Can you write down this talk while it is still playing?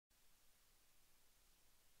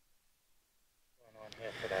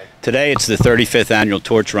Today it's the 35th annual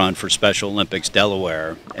torch run for Special Olympics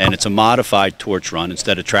Delaware, and it's a modified torch run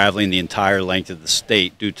instead of traveling the entire length of the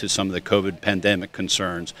state due to some of the COVID pandemic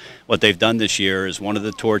concerns. What they've done this year is one of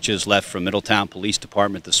the torches left from Middletown Police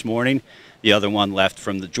Department this morning, the other one left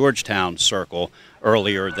from the Georgetown Circle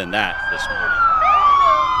earlier than that this morning.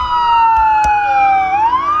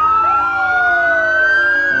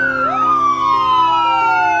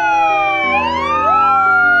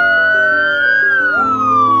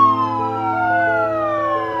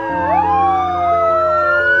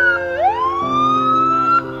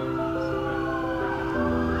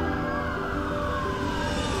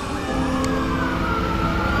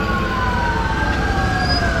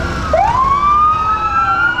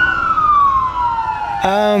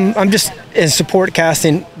 I'm just in support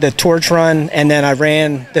casting the torch run, and then I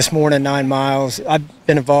ran this morning 9 miles. I've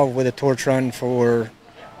been involved with the torch run for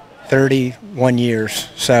 31 years,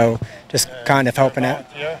 so just kind of helping out.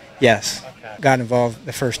 Yes, okay. Got involved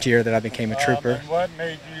the first year that I became a trooper. And what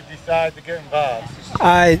made you decide to get involved?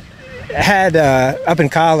 I had, up in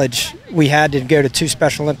college, we had to go to 2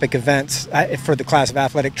 Special Olympic events for the class of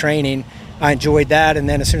athletic training. I enjoyed that, and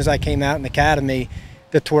then as soon as I came out in the academy,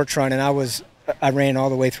 the torch run, and I ran all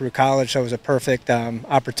the way through college, so it was a perfect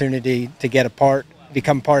opportunity to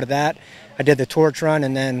become part of that. I did the torch run,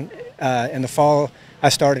 and then in the fall I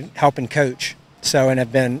started helping coach. So, and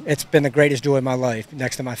it's been the greatest joy of my life,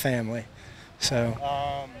 next to my family. So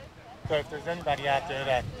if there's anybody out there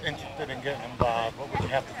that's interested in getting involved, what would you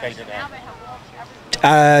have to say to them?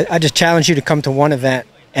 I just challenge you to come to one event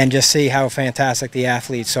and just see how fantastic the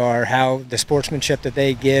athletes are, how the sportsmanship that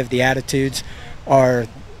they give, the attitudes are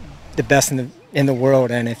the best in the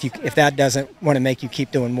world, and if that doesn't want to make you keep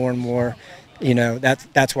doing more and more, you know,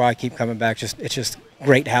 that's why I keep coming back. It's just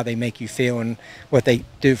great how they make you feel and what they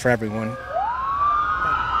do for everyone.